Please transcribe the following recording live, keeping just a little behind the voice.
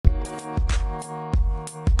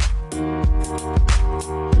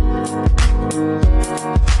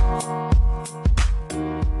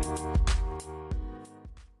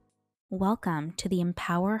welcome to the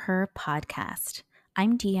Empower Her podcast.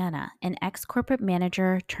 I'm Deanna, an ex-corporate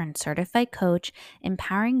manager turned certified coach,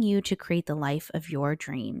 empowering you to create the life of your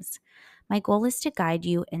dreams. My goal is to guide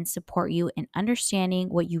you and support you in understanding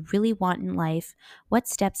what you really want in life, what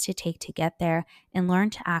steps to take to get there, and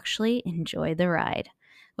learn to actually enjoy the ride.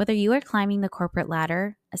 Whether you are climbing the corporate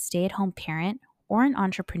ladder, a stay-at-home parent, or an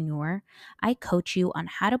entrepreneur, I coach you on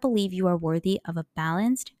how to believe you are worthy of a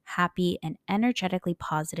balanced, happy, and energetically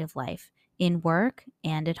positive life in work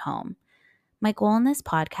and at home. My goal in this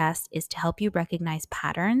podcast is to help you recognize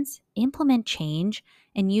patterns, implement change,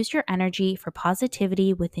 and use your energy for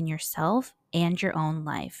positivity within yourself and your own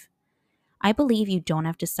life. I believe you don't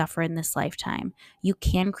have to suffer in this lifetime. You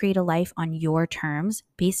can create a life on your terms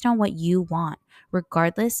based on what you want,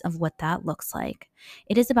 regardless of what that looks like.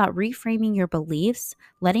 It is about reframing your beliefs,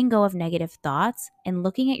 letting go of negative thoughts, and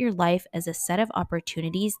looking at your life as a set of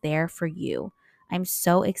opportunities there for you. I'm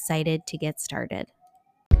so excited to get started.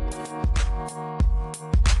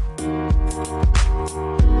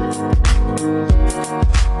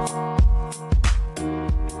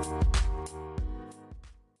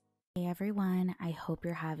 Hey everyone, I hope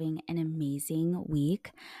you're having an amazing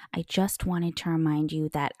week. I just wanted to remind you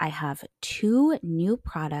that I have 2 new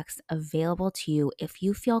products available to you if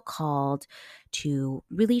you feel called to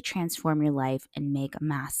really transform your life and make a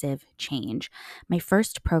massive change. My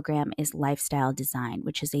first program is Lifestyle Design,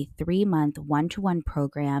 which is a 3-month one-to-one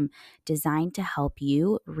program designed to help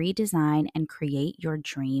you redesign and create your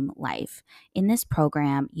dream life. In this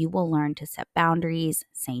program, you will learn to set boundaries,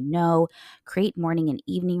 say no, create morning and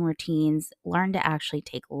evening routines, learn to actually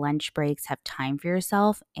take lunch breaks, have time for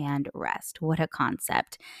yourself, and rest. What a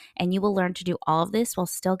concept. And you will learn to do all of this while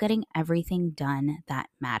still getting everything done that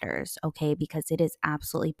matters, okay? Because it is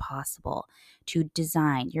absolutely possible to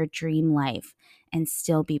design your dream life and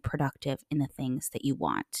still be productive in the things that you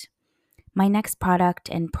want. My next product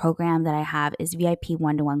and program that I have is VIP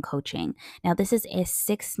one-to-one coaching. Now, this is a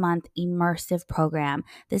 6-month immersive program.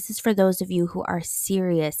 This is for those of you who are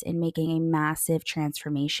serious in making a massive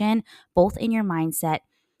transformation, both in your mindset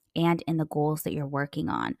and in the goals that you're working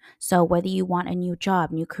on. So whether you want a new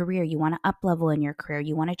job, new career, you want to up level in your career,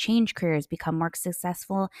 you want to change careers, become more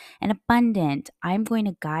successful and abundant, I'm going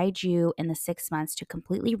to guide you in the 6 months to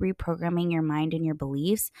completely reprogramming your mind and your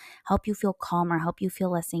beliefs, help you feel calmer, help you feel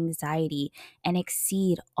less anxiety, and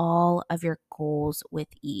exceed all of your goals with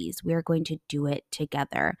ease. We are going to do it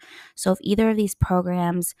together. So if either of these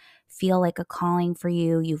programs feel like a calling for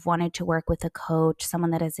you, you've wanted to work with a coach,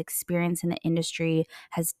 someone that has experience in the industry,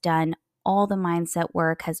 has done all the mindset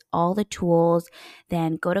work, has all the tools,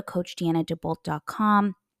 then go to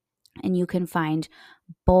coachdeannadebolt.com and you can find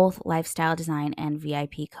both lifestyle design and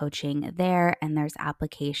VIP coaching there, and there's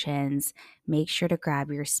applications. Make sure to grab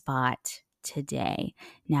your spot today.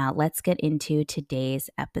 Now, let's get into today's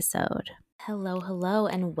episode. Hello,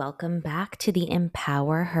 and welcome back to the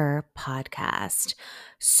Empower Her podcast.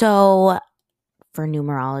 So, for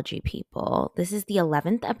numerology people, this is the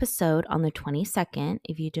 11th episode on the 22nd.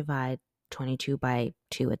 If you divide 22 by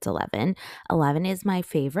 2, it's 11. 11 is my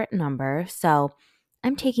favorite number, so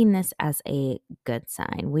I'm taking this as a good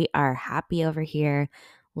sign. We are happy over here,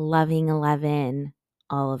 loving 11,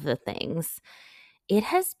 all of the things. It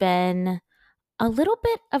has been a little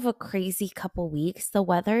bit of a crazy couple weeks. The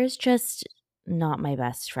weather is just not my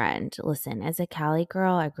best friend. Listen, as a Cali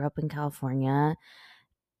girl, I grew up in California.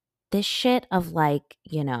 This shit of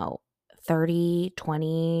 30,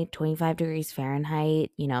 20, 25 degrees Fahrenheit,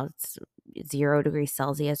 it's 0 degrees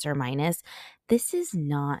Celsius or minus. This is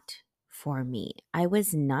not for me. I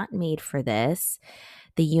was not made for this.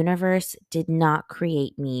 The universe did not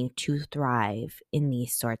create me to thrive in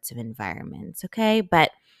these sorts of environments, okay? But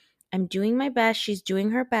I'm doing my best. She's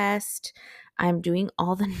doing her best. I'm doing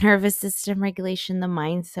all the nervous system regulation, the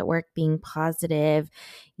mindset work, being positive,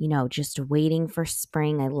 just waiting for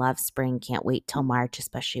spring. I love spring. Can't wait till March,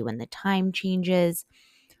 especially when the time changes.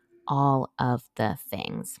 All of the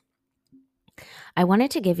things. I wanted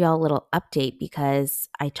to give y'all a little update because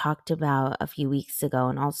I talked about a few weeks ago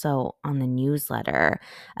and also on the newsletter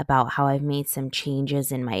about how I've made some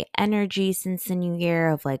changes in my energy since the new year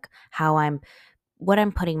of what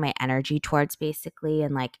I'm putting my energy towards basically,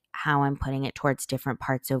 and how I'm putting it towards different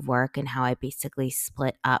parts of work, and how I basically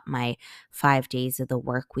split up my 5 days of the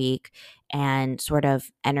work week and sort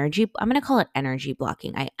of I'm going to call it energy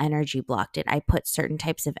blocking. I energy blocked it. I put certain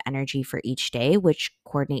types of energy for each day, which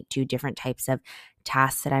coordinate to different types of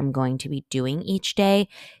tasks that I'm going to be doing each day.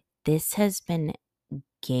 This has been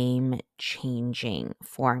game changing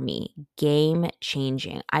for me. Game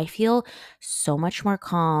changing. I feel so much more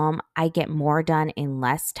calm. I get more done in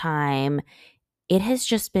less time. it has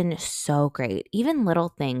just been so great. Even little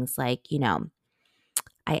things like,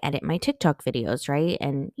 I edit my TikTok videos, right?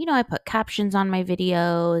 And, I put captions on my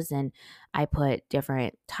videos and I put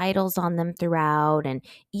different titles on them throughout. And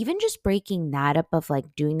even just breaking that up of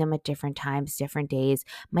like doing them at different times, different days.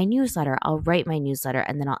 My newsletter, I'll write my newsletter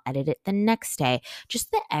and then I'll edit it the next day.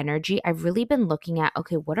 Just the energy. I've really been looking at,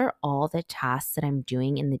 okay, what are all the tasks that I'm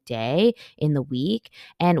doing in the day, in the week?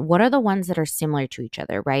 And what are the ones that are similar to each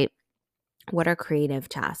other, right? What are creative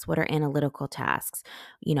tasks? What are analytical tasks?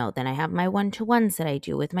 Then I have my one-to-ones that I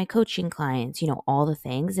do with my coaching clients, all the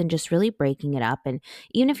things, and just really breaking it up. And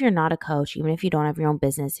even if you're not a coach, even if you don't have your own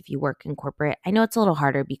business, if you work in corporate, I know it's a little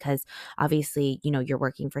harder because obviously, you're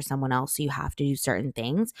working for someone else, so you have to do certain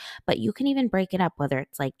things, but you can even break it up, whether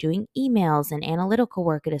it's like doing emails and analytical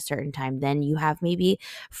work at a certain time. Then you have maybe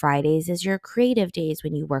Fridays as your creative days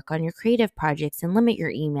when you work on your creative projects and limit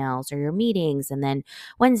your emails or your meetings. And then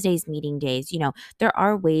Wednesday's meeting days. There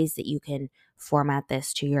are ways that you can format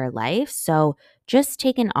this to your life. So just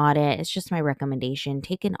take an audit. It's just my recommendation.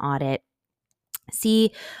 Take an audit,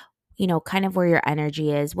 see, kind of where your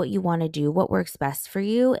energy is, what you want to do, what works best for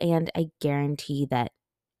you. And I guarantee that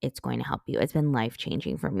it's going to help you. It's been life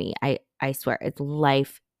changing for me. I swear it's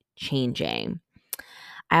life changing.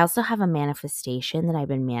 I also have a manifestation that I've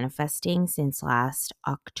been manifesting since last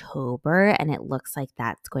October, and it looks like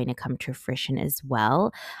that's going to come to fruition as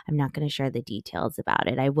well. I'm not going to share the details about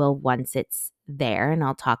it. I will once it's there and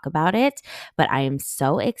I'll talk about it, but I am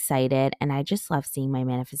so excited and I just love seeing my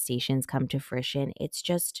manifestations come to fruition. It's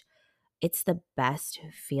the best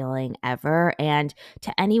feeling ever. And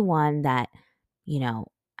to anyone that, you know,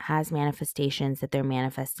 has manifestations that they're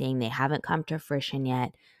manifesting, they haven't come to fruition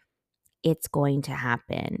yet, it's going to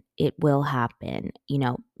happen. It will happen.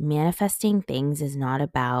 Manifesting things is not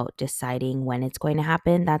about deciding when it's going to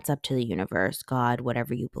happen. That's up to the universe, God,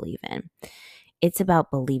 whatever you believe in. It's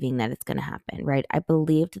about believing that it's going to happen, right? I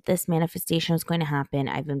believed that this manifestation was going to happen.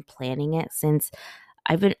 I've been planning it since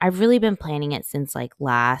I've really been planning it since like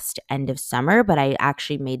last end of summer, but I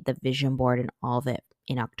actually made the vision board and all of it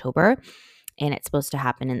in October, and it's supposed to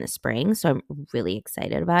happen in the spring. So I'm really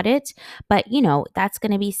excited about it. But, that's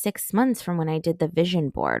going to be 6 months from when I did the vision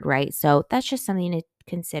board, right? So that's just something to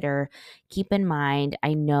consider. Keep in mind,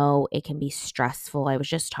 I know it can be stressful. I was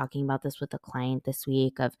just talking about this with a client this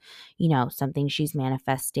week of, something she's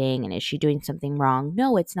manifesting and is she doing something wrong?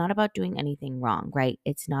 No, it's not about doing anything wrong, right?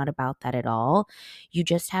 It's not about that at all. You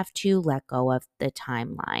just have to let go of the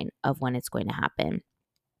timeline of when it's going to happen.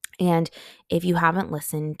 And if you haven't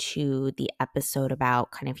listened to the episode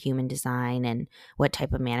about kind of human design and what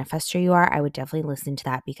type of manifester you are, I would definitely listen to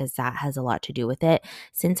that because that has a lot to do with it.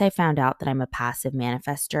 Since I found out that I'm a passive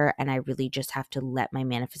manifester and I really just have to let my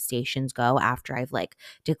manifestations go after I've like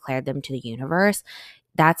declared them to the universe,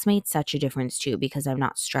 that's made such a difference too because I'm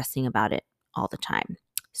not stressing about it all the time.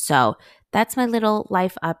 So that's my little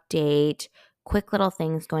life update. Quick little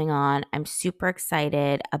things going on. I'm super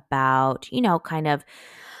excited about, kind of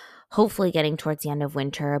hopefully getting towards the end of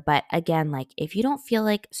winter. But again, like if you don't feel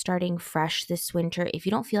like starting fresh this winter, if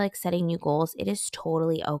you don't feel like setting new goals, it is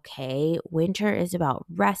totally okay. Winter is about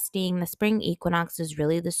resting. The spring equinox is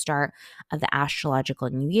really the start of the astrological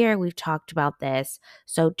new year. We've talked about this.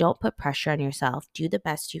 So don't put pressure on yourself. Do the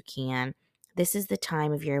best you can. This is the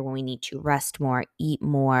time of year when we need to rest more, eat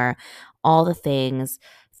more, all the things.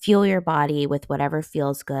 Fuel your body with whatever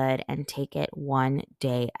feels good and take it one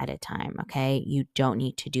day at a time, okay? You don't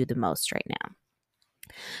need to do the most right now.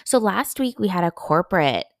 So last week we had a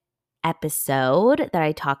corporate episode that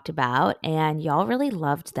I talked about, and y'all really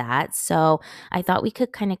loved that. So I thought we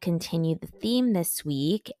could kind of continue the theme this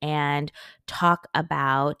week and talk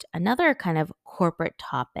about another kind of corporate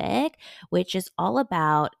topic, which is all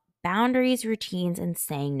about boundaries, routines, and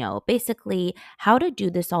saying no. Basically, how to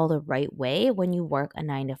do this all the right way when you work a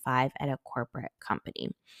 9 to 5 at a corporate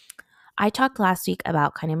company. I talked last week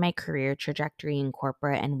about kind of my career trajectory in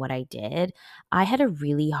corporate and what I did. I had a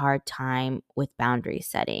really hard time with boundary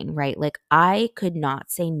setting, right? Like I could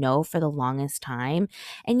not say no for the longest time.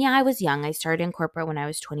 And yeah, I was young. I started in corporate when I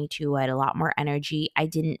was 22. I had a lot more energy.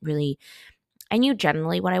 I knew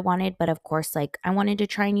generally what I wanted, but of course, like I wanted to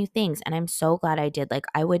try new things. And I'm so glad I did. Like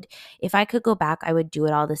if I could go back, I would do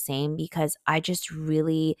it all the same because I just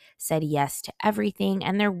really said yes to everything.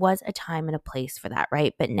 And there was a time and a place for that,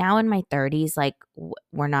 right? But now in my 30s, like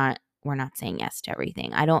we're not saying yes to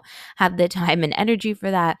everything. I don't have the time and energy for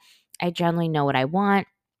that. I generally know what I want.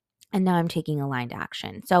 And now I'm taking aligned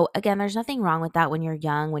action. So, again, there's nothing wrong with that when you're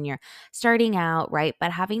young, when you're starting out, right?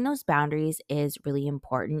 But having those boundaries is really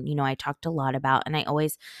important. I talked a lot about, and I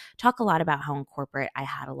always talk a lot about how in corporate I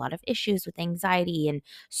had a lot of issues with anxiety and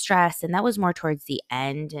stress. And that was more towards the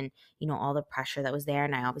end and, all the pressure that was there.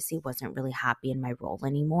 And I obviously wasn't really happy in my role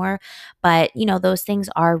anymore. But, those things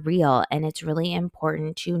are real. And it's really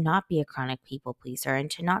important to not be a chronic people pleaser and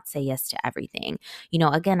to not say yes to everything.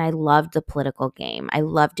 Again, I loved the political game. I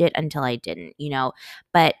loved it until I didn't,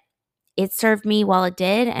 but it served me while it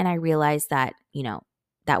did. And I realized that,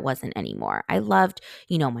 that wasn't anymore. I loved,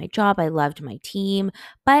 my job. I loved my team,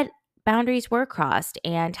 but boundaries were crossed,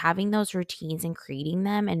 and having those routines and creating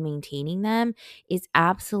them and maintaining them is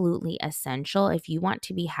absolutely essential if you want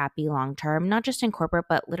to be happy long term, not just in corporate,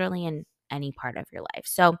 but literally in any part of your life.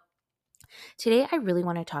 So, today, I really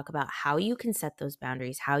want to talk about how you can set those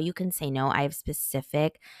boundaries, how you can say no. I have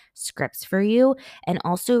specific scripts for you and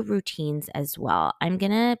also routines as well. I'm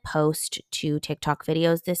going to post 2 TikTok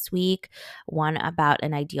videos this week, one about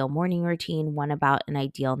an ideal morning routine, one about an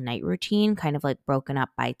ideal night routine, kind of like broken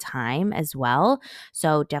up by time as well.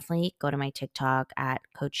 So definitely go to my TikTok at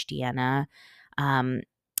Coach Deanna.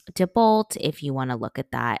 DeBolt if you want to look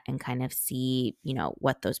at that and kind of see,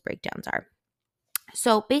 what those breakdowns are.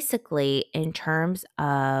 So basically, in terms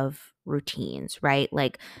of routines, right?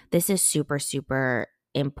 Like this is super, super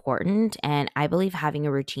important. And I believe having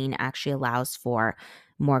a routine actually allows for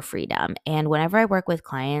more freedom. And whenever I work with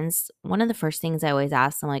clients, one of the first things I always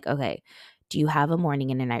ask them, like, okay, do you have a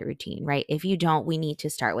morning and a night routine, right? If you don't, we need to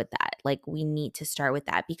start with that. Like, we need to start with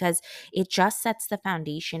that because it just sets the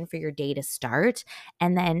foundation for your day to start.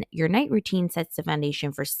 And then your night routine sets the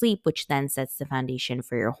foundation for sleep, which then sets the foundation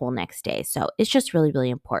for your whole next day. So it's just really, really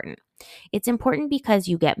important. It's important because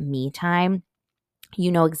you get me time.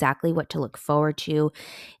 You know exactly what to look forward to.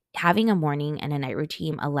 Having a morning and a night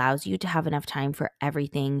routine allows you to have enough time for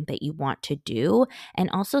everything that you want to do and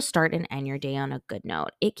also start and end your day on a good note.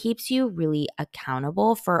 It keeps you really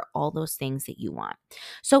accountable for all those things that you want.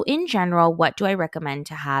 So, in general, what do I recommend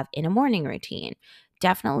to have in a morning routine?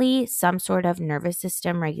 Definitely some sort of nervous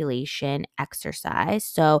system regulation exercise.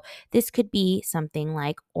 So, this could be something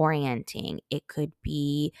like orienting, it could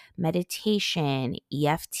be meditation,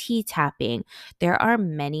 EFT tapping. There are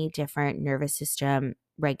many different nervous system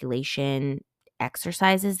regulation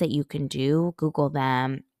exercises that you can do. Google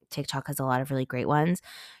them. TikTok has a lot of really great ones.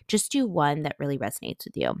 Just do one that really resonates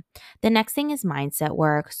with you. The next thing is mindset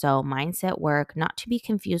work. So, mindset work, not to be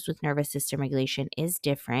confused with nervous system regulation, is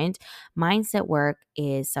different. Mindset work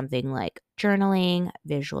is something like journaling,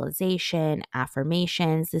 visualization,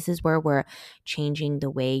 affirmations. This is where we're changing the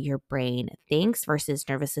way your brain thinks, versus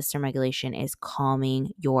nervous system regulation is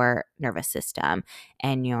calming your nervous system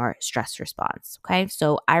and your stress response. Okay.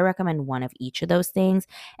 So I recommend one of each of those things,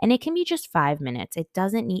 and it can be just 5 minutes. It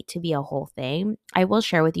doesn't need to be a whole thing. I will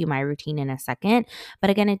share with you my routine in a second, but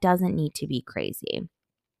again, it doesn't need to be crazy.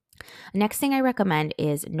 Next thing I recommend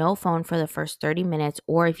is no phone for the first 30 minutes,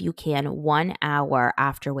 or if you can, 1 hour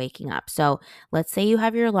after waking up. So let's say you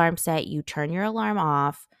have your alarm set, you turn your alarm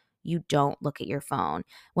off. You don't look at your phone.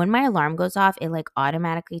 When my alarm goes off, it like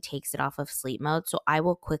automatically takes it off of sleep mode. So I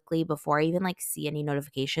will quickly, before I even like see any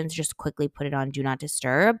notifications, just quickly put it on do not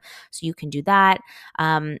disturb. So you can do that.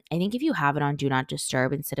 I think if you have it on do not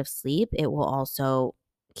disturb instead of sleep, it will also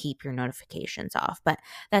keep your notifications off. But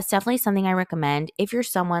that's definitely something I recommend. If you're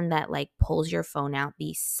someone that like pulls your phone out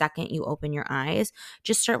the second you open your eyes,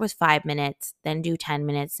 just start with 5 minutes, then do 10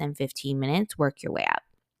 minutes and 15 minutes, work your way up.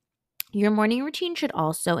 Your morning routine should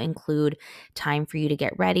also include time for you to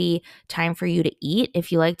get ready, time for you to eat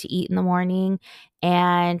if you like to eat in the morning,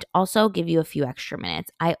 and also give you a few extra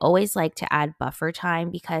minutes. I always like to add buffer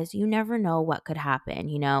time because you never know what could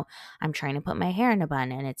happen. I'm trying to put my hair in a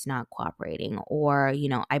bun and it's not cooperating, or,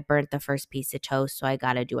 I burnt the first piece of toast, so I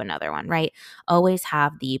got to do another one, right? Always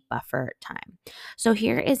have the buffer time. So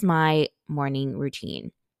here is my morning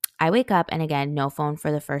routine. I wake up, and again, no phone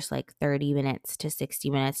for the first like 30 minutes to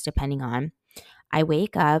 60 minutes, depending on. I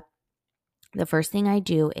wake up. The first thing I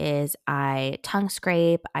do is I tongue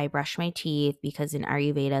scrape, I brush my teeth because in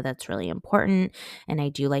Ayurveda that's really important. And I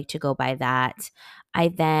do like to go by that. I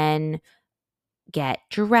then get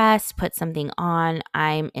dressed, put something on.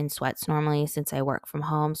 I'm in sweats normally since I work from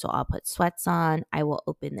home, so I'll put sweats on. I will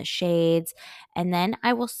open the shades, and then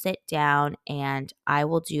I will sit down and I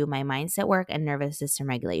will do my mindset work and nervous system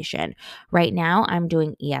regulation. Right now, I'm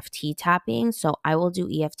doing EFT tapping, so I will do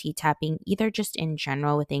EFT tapping either just in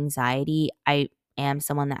general with anxiety. I am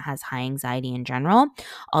someone that has high anxiety in general,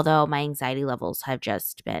 although my anxiety levels have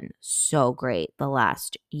just been so great the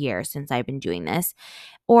last year since I've been doing this.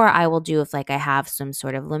 Or I will do, if like I have some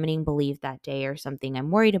sort of limiting belief that day or something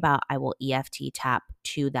I'm worried about, I will EFT tap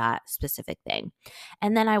to that specific thing.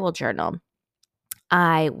 And then I will journal.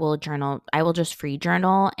 I will just free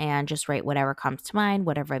journal and just write whatever comes to mind,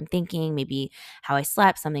 whatever I'm thinking, maybe how I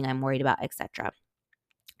slept, something I'm worried about, etc.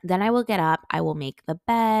 Then I will get up, I will make the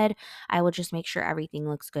bed, I will just make sure everything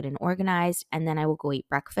looks good and organized, and then I will go eat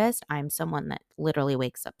breakfast. I'm someone that literally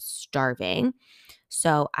wakes up starving.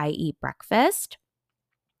 So I eat breakfast.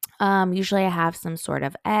 Usually I have some sort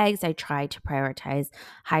of eggs. I try to prioritize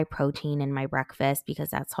high protein in my breakfast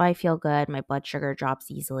because that's how I feel good. My blood sugar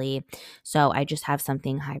drops easily. So I just have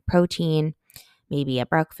something high protein, maybe a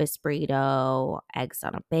breakfast burrito, eggs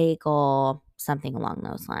on a bagel, something along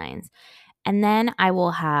those lines. And then I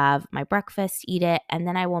will have my breakfast, eat it, and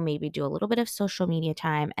then I will maybe do a little bit of social media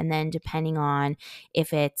time. And then depending on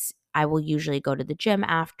if it's, I will usually go to the gym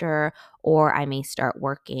after, or I may start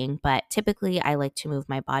working. But typically, I like to move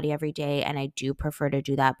my body every day, and I do prefer to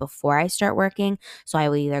do that before I start working. So I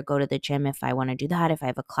will either go to the gym if I want to do that, if I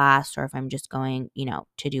have a class, or if I'm just going,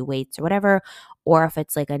 to do weights or whatever. Or if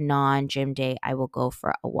it's like a non gym day, I will go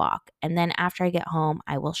for a walk. And then after I get home,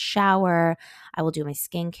 I will shower. I will do my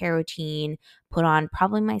skincare routine, put on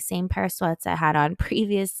probably my same pair of sweats I had on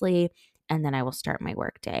previously, and then I will start my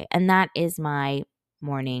work day. And that is my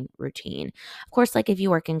morning routine. Of course, like if you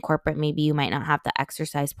work in corporate, maybe you might not have the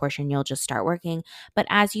exercise portion, you'll just start working. But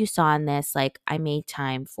as you saw in this, like I made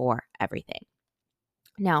time for everything.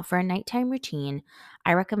 Now, for a nighttime routine,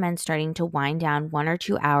 I recommend starting to wind down 1 or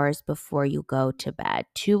 2 hours before you go to bed.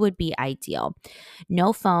 Two would be ideal.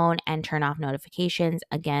 No phone and turn off notifications.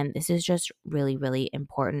 Again, this is just really, really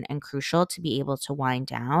important and crucial to be able to wind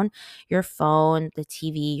down. Your phone, the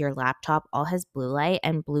TV, your laptop all has blue light,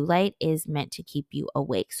 and blue light is meant to keep you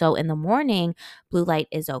awake. So in the morning, blue light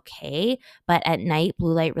is okay, but at night,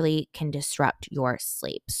 blue light really can disrupt your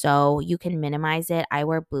sleep. So you can minimize it. I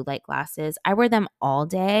wear blue light glasses. I wear them all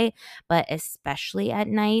day, but especially at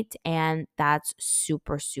night. And that's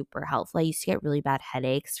super, super helpful. I used to get really bad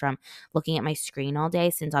headaches from looking at my screen all day,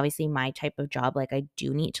 since obviously my type of job, like I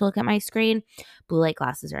do need to look at my screen. Blue light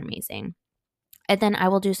glasses are amazing. And then I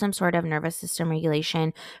will do some sort of nervous system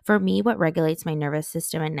regulation. For me, what regulates my nervous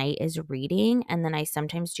system at night is reading. And then I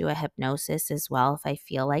sometimes do a hypnosis as well if I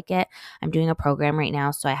feel like it. I'm doing a program right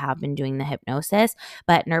now, so I have been doing the hypnosis.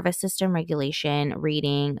 But nervous system regulation,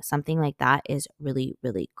 reading, something like that is really,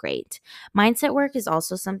 really great. Mindset work is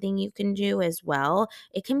also something you can do as well.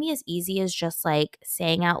 It can be as easy as just like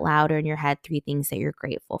saying out loud or in your head 3 things that you're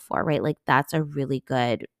grateful for, right? Like that's a really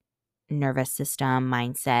good nervous system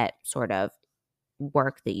mindset sort of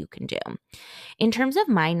work that you can do. In terms of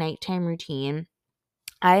my nighttime routine,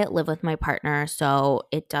 I live with my partner, so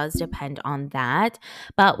it does depend on that.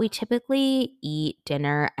 But we typically eat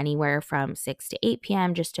dinner anywhere from 6 to 8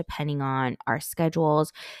 p.m., just depending on our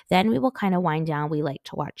schedules. Then we will kind of wind down. We like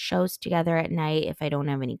to watch shows together at night if I don't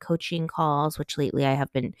have any coaching calls, which lately I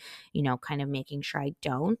have been, kind of making sure I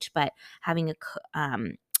don't, but having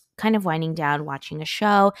kind of winding down, watching a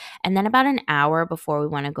show. And then about an hour before we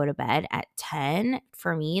want to go to bed at 10,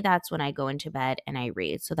 for me, that's when I go into bed and I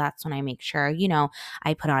read. So that's when I make sure,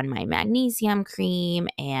 I put on my magnesium cream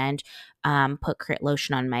and put crit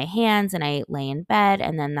lotion on my hands, and I lay in bed,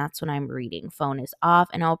 and then that's when I'm reading. Phone is off,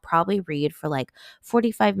 and I'll probably read for like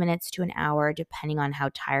 45 minutes to an hour, depending on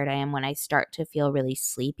how tired I am. When I start to feel really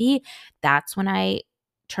sleepy, that's when I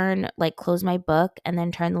close my book and then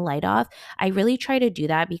turn the light off. I really try to do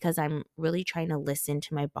that because I'm really trying to listen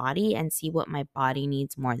to my body and see what my body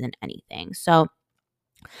needs more than anything. So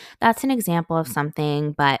that's an example of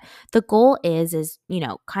something, but the goal is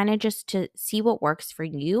kind of just to see what works for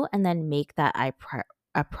you and then make that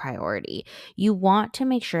a priority. You want to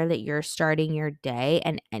make sure that you're starting your day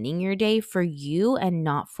and ending your day for you and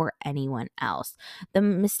not for anyone else. The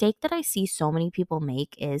mistake that I see so many people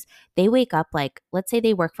make is they wake up, like, let's say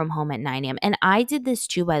they work from home at 9 a.m. And I did this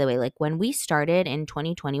too, by the way. Like when we started in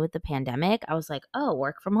 2020 with the pandemic, I was like, oh,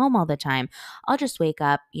 work from home all the time. I'll just wake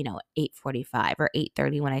up, 8:45 or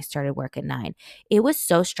 8:30 when I started work at 9. It was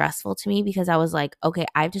so stressful to me because I was like, okay,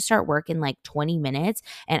 I have to start work in like 20 minutes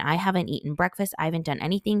and I haven't eaten breakfast. I haven't done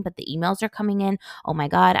anything, but the emails are coming in. Oh my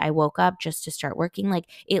God, I woke up just to start working. Like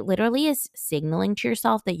it literally is signaling to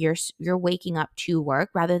yourself that you're waking up to work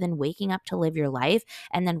rather than waking up to live your life.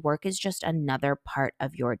 And then work is just another part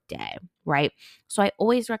of your day. right? So I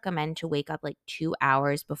always recommend to wake up like 2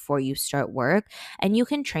 hours before you start work, and you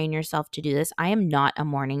can train yourself to do this. I am not a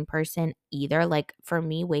morning person either. Like for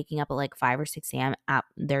me, waking up at like 5 or 6 a.m.,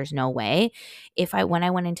 there's no way. When I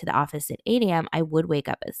went into the office at 8 a.m., I would wake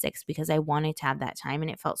up at 6 because I wanted to have that time,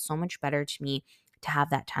 and it felt so much better to me to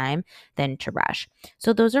have that time than to rush.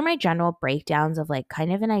 So those are my general breakdowns of like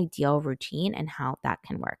kind of an ideal routine and how that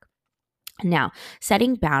can work. Now,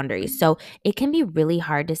 setting boundaries. So it can be really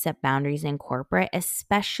hard to set boundaries in corporate,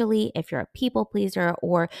 especially if you're a people pleaser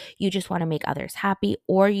or you just want to make others happy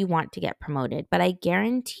or you want to get promoted. But I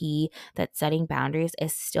guarantee that setting boundaries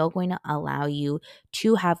is still going to allow you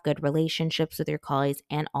to have good relationships with your colleagues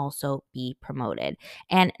and also be promoted.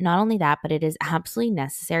 And not only that, but it is absolutely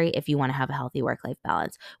necessary if you want to have a healthy work life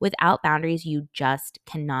balance. Without boundaries, you just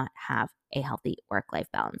cannot have a healthy work life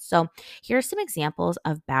balance. So, here are some examples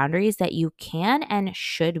of boundaries that you can and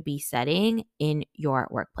should be setting in your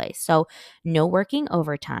workplace. So, no working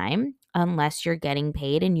overtime unless you're getting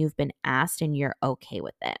paid and you've been asked and you're okay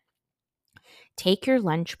with it. Take your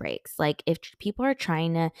lunch breaks. Like if people are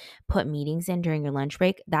trying to put meetings in during your lunch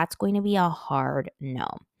break, that's going to be a hard no.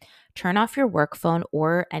 Turn off your work phone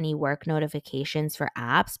or any work notifications for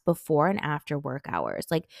apps before and after work hours.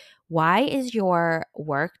 Like, why is your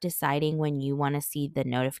work deciding when you want to see the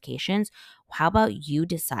notifications? How about you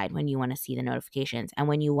decide when you want to see the notifications? And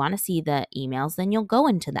when you want to see the emails, then you'll go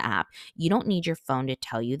into the app. You don't need your phone to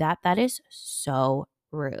tell you that. That is so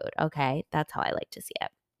rude. Okay. That's how I like to see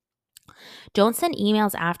it. Don't send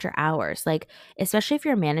emails after hours. Like, especially if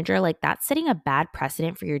you're a manager, like that's setting a bad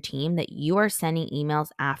precedent for your team that you are sending emails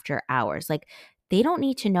after hours. Like, they don't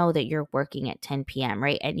need to know that you're working at 10 p.m.,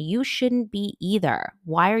 right? And you shouldn't be either.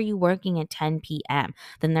 Why are you working at 10 p.m.?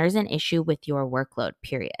 Then there's an issue with your workload,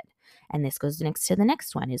 period. And this goes next to the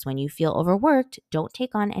next one is when you feel overworked, don't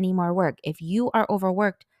take on any more work. If you are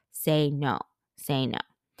overworked, say no. Say no.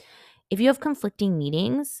 If you have conflicting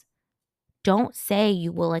meetings, don't say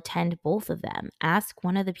you will attend both of them. Ask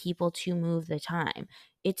one of the people to move the time.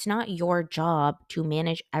 It's not your job to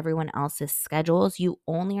manage everyone else's schedules. You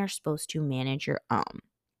only are supposed to manage your own.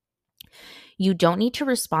 You don't need to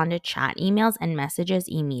respond to chat emails and messages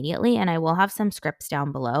immediately. And I will have some scripts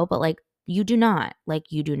down below, but you do not.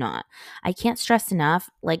 You do not. I can't stress enough.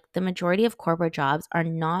 The majority of corporate jobs are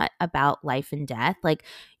not about life and death.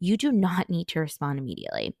 You do not need to respond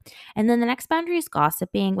immediately. And then the next boundary is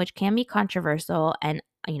gossiping, which can be controversial. And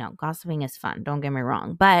gossiping is fun, don't get me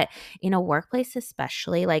wrong. But in a workplace,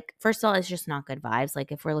 especially, first of all, it's just not good vibes.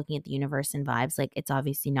 If we're looking at the universe and vibes, it's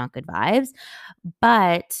obviously not good vibes.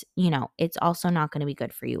 But, it's also not going to be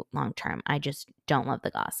good for you long term. I just don't love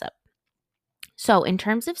the gossip. So, in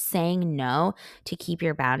terms of saying no to keep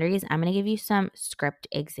your boundaries, I'm going to give you some script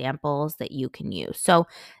examples that you can use. So,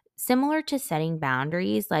 similar to setting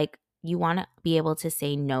boundaries, you want to be able to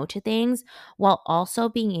say no to things while also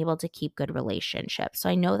being able to keep good relationships. So,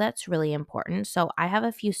 I know that's really important. So, I have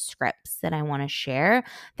a few scripts that I want to share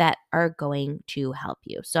that are going to help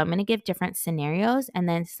you. So, I'm going to give different scenarios and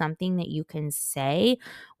then something that you can say,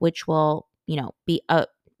 which will,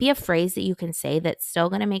 be a phrase that you can say that's still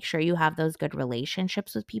going to make sure you have those good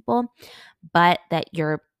relationships with people, but that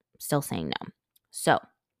you're still saying no. So,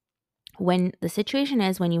 when the situation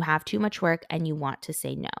is when you have too much work and you want to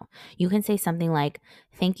say no, you can say something like,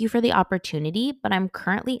 "Thank you for the opportunity, but I'm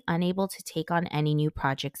currently unable to take on any new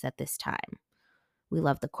projects at this time." We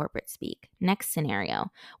love the corporate speak. Next scenario,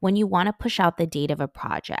 when you want to push out the date of a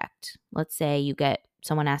project. Let's say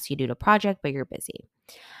someone asks you to do a project, but you're busy.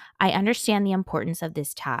 "I understand the importance of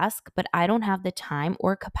this task, but I don't have the time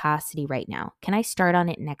or capacity right now. Can I start on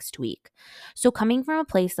it next week?" So, coming from a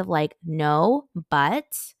place of no,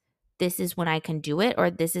 but this is when I can do it,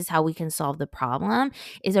 or this is how we can solve the problem,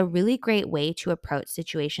 is a really great way to approach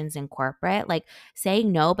situations in corporate.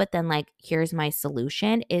 Saying no, but then here's my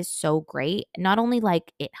solution is so great. Not only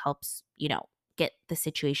it helps, get the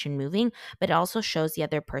situation moving, but it also shows the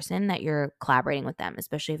other person that you're collaborating with them,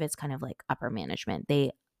 especially if it's kind of upper management.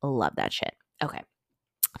 They love that shit. Okay.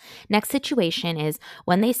 Next situation is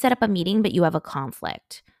when they set up a meeting, but you have a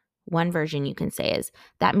conflict. One version you can say is,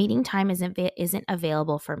 "That meeting time isn't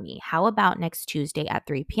available for me. How about next Tuesday at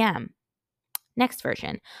 3 p.m.?" Next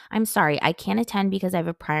version, "I'm sorry, I can't attend because I have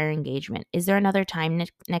a prior engagement. Is there another time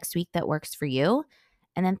next week that works for you?"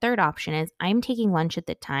 And then third option is, "I'm taking lunch at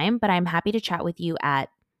the time, but I'm happy to chat with you at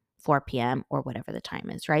 4 p.m. or whatever the time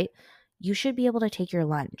is," right? You should be able to take your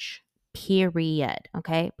lunch, period.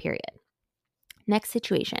 Okay, period. Next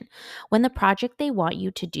situation, when the project they want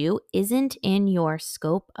you to do isn't in your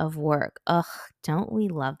scope of work. Ugh, don't we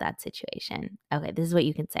love that situation? Okay, this is what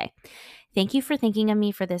you can say. Thank you for thinking of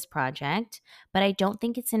me for this project, but I don't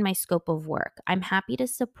think it's in my scope of work. I'm happy to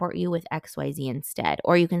support you with XYZ instead.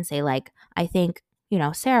 Or you can say, like, I think,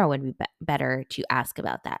 Sarah would be, better to ask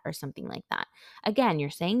about that or something like that. Again, you're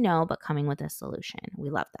saying no, but coming with a solution. We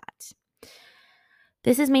love that.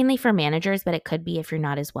 This is mainly for managers, but it could be if you're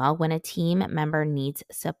not as well. When a team member needs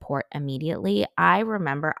support immediately, I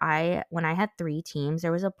remember when I had 3 teams,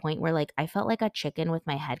 there was a point where like I felt like a chicken with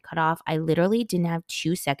my head cut off. I literally didn't have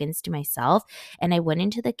 2 seconds to myself, and I went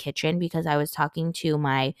into the kitchen because I was talking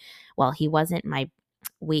to he wasn't my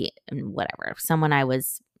whatever, someone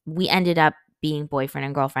we ended up being boyfriend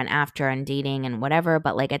and girlfriend after and dating and whatever,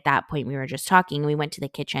 but like at that point we were just talking. We went to the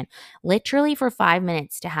kitchen literally for 5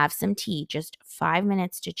 minutes to have some tea, just 5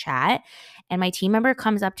 minutes to chat. And my team member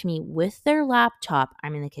comes up to me with their laptop.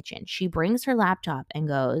 I'm in the kitchen. She brings her laptop and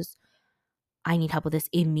goes, I need help with this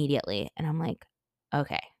immediately. And I'm like,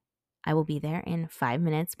 okay, I will be there in 5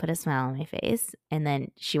 minutes, put a smile on my face. And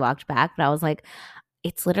then she walked back, but I was like,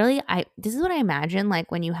 it's literally this is what I imagine, like,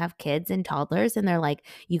 when you have kids and toddlers and they're like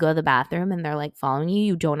you go to the bathroom and they're, like, following you,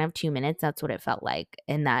 you don't have 2 minutes. That's what it felt like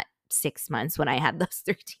in that 6 months when I had those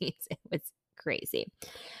 13s. It was crazy.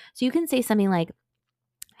 So you can say something like,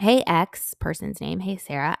 "Hey, X," person's name, "Hey,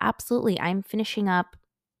 Sarah, absolutely, I'm finishing up,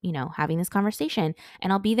 having this conversation,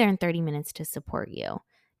 and I'll be there in 30 minutes to support you."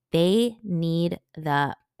 They need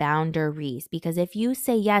the boundaries, because if you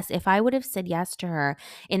say yes, if I would have said yes to her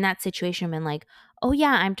in that situation and been like, "Oh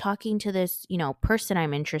yeah, I'm talking to this, person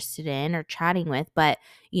I'm interested in or chatting with, but,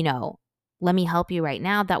 you know, let me help you right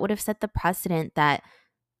now," that would have set the precedent that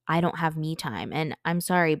I don't have me time. And I'm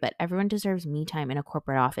sorry, but everyone deserves me time in a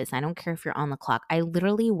corporate office. I don't care if you're on the clock. I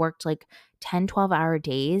literally worked like 10, 12-hour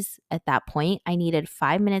days at that point. I needed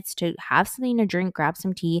 5 minutes to have something to drink, grab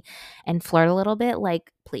some tea, and flirt a little bit.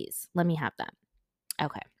 Like, please, let me have that.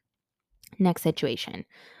 Okay. Next situation.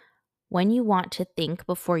 When you want to think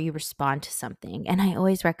before you respond to something. And I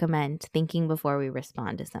always recommend thinking before we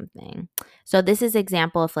respond to something. So this is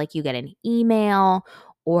example if like you get an email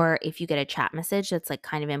or if you get a chat message that's like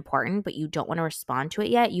kind of important, but you don't want to respond to it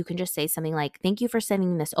yet, you can just say something like, "Thank you for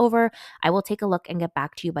sending this over. I will take a look and get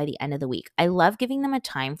back to you by the end of the week." I love giving them a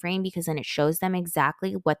time frame because then it shows them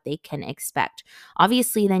exactly what they can expect.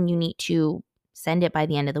 Obviously, then you need to send it by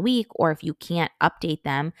the end of the week, or if you can't, update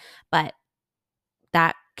them, but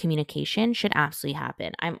that communication should absolutely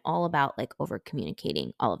happen. I'm all about like over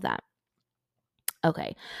communicating all of that.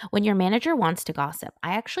 Okay. When your manager wants to gossip,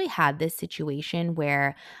 I actually had this situation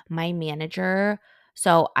where my manager,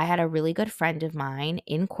 so I had a really good friend of mine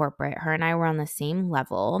in corporate. Her and I were on the same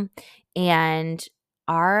level, and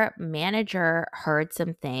our manager heard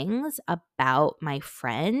some things about my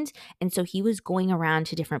friend. And so he was going around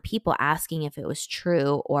to different people asking if it was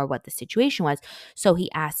true or what the situation was. So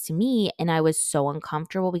he asked me, and I was so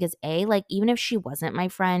uncomfortable because, like, even if she wasn't my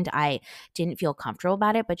friend, I didn't feel comfortable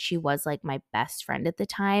about it, but she was like my best friend at the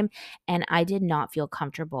time. And I did not feel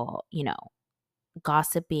comfortable,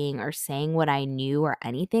 gossiping or saying what I knew or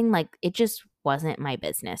anything. Like, it just wasn't my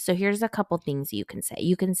business. So here's a couple things you can say.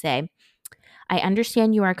 You can say, "I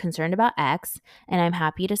understand you are concerned about X, and I'm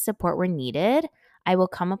happy to support where needed. I will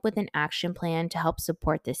come up with an action plan to help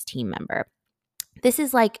support this team member." This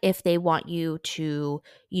is like if they want you to,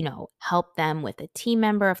 help them with a team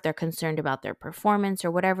member, if they're concerned about their performance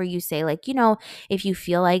or whatever you say, like, if you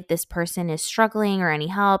feel like this person is struggling or any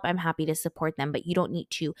help, I'm happy to support them, but you don't need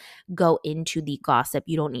to go into the gossip.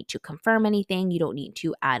 You don't need to confirm anything. You don't need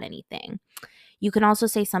to add anything. You can also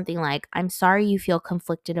say something like, "I'm sorry you feel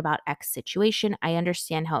conflicted about X situation. I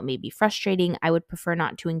understand how it may be frustrating. I would prefer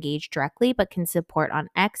not to engage directly, but can support on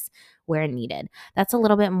X where needed." That's a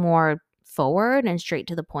little bit more forward and straight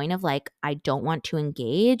to the point of like, I don't want to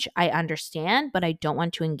engage. I understand, but I don't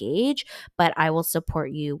want to engage, but I will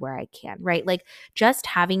support you where I can, right? Like, just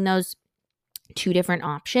having those two different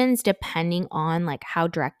options depending on like how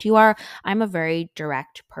direct you are. I'm a very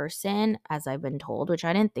direct person, as I've been told, which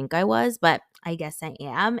I didn't think I was, but I guess I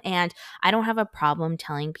am. And I don't have a problem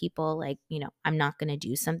telling people like, I'm not going to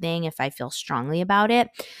do something if I feel strongly about it.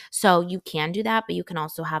 So you can do that, but you can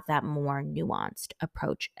also have that more nuanced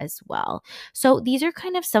approach as well. So these are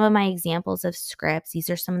kind of some of my examples of scripts. These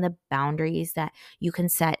are some of the boundaries that you can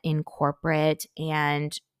set in corporate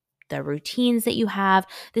and the routines that you have.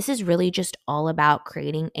 This is really just all about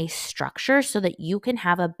creating a structure so that you can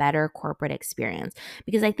have a better corporate experience.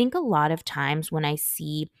 Because I think a lot of times when I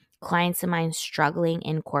see clients of mine struggling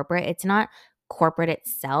in corporate, it's not corporate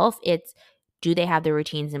itself, it's Do they have the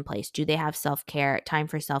routines in place? Do they have self-care, time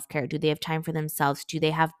for self-care? Do they have time for themselves? Do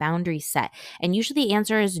they have boundaries set? And usually the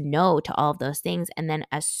answer is no to all of those things. And then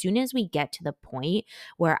as soon as we get to the point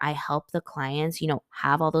where I help the clients,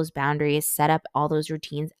 have all those boundaries, set up all those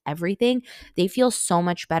routines, everything, they feel so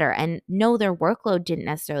much better. And no, their workload didn't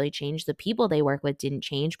necessarily change. The people they work with didn't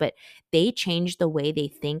change, but they changed the way they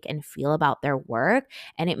think and feel about their work.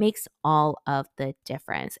 And it makes all of the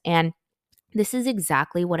difference. And this is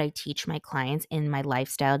exactly what I teach my clients in my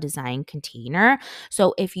lifestyle design container.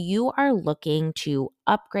 So if you are looking to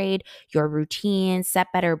upgrade your routine, set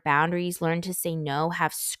better boundaries, learn to say no,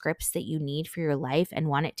 have scripts that you need for your life and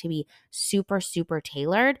want it to be super, super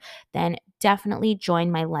tailored, then definitely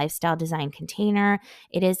join my lifestyle design container.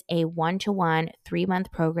 It is a 1-to-1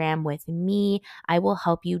 3-month program with me. I will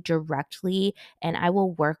help you directly and I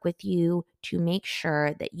will work with you to make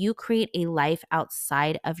sure that you create a life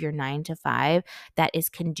outside of your 9 to 5 that is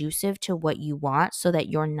conducive to what you want so that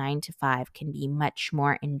your 9 to 5 can be much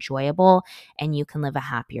more enjoyable and you can live a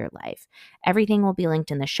happier life. Everything will be linked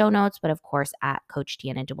in the show notes, but of course at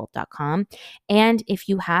coachdeannadewault.com. And if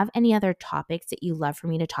you have any other topics that you love for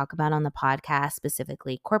me to talk about on the podcast,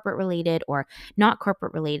 specifically corporate related or not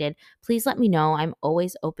corporate related, please let me know. I'm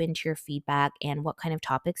always open to your feedback and what kind of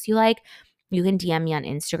topics you like. You can DM me on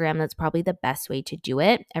Instagram. That's probably the best way to do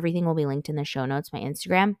it. Everything will be linked in the show notes, my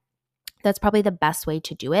Instagram. That's probably the best way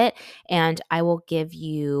to do it. And I will give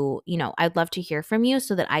you, I'd love to hear from you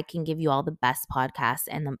so that I can give you all the best podcasts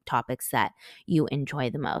and the topics that you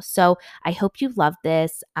enjoy the most. So I hope you love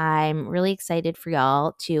this. I'm really excited for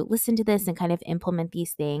y'all to listen to this and kind of implement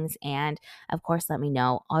these things. And of course, let me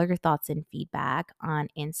know all your thoughts and feedback on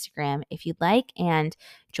Instagram if you'd like. And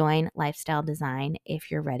join Lifestyle Design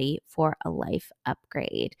if you're ready for a life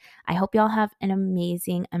upgrade. I hope y'all have an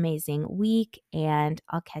amazing, amazing week, and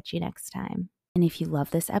I'll catch you next time. And if you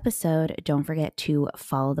love this episode, don't forget to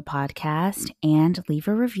follow the podcast and leave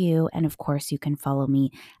a review. And of course, you can follow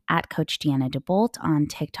me at Coach Deanna DeBolt on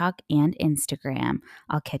TikTok and Instagram.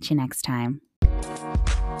 I'll catch you next time.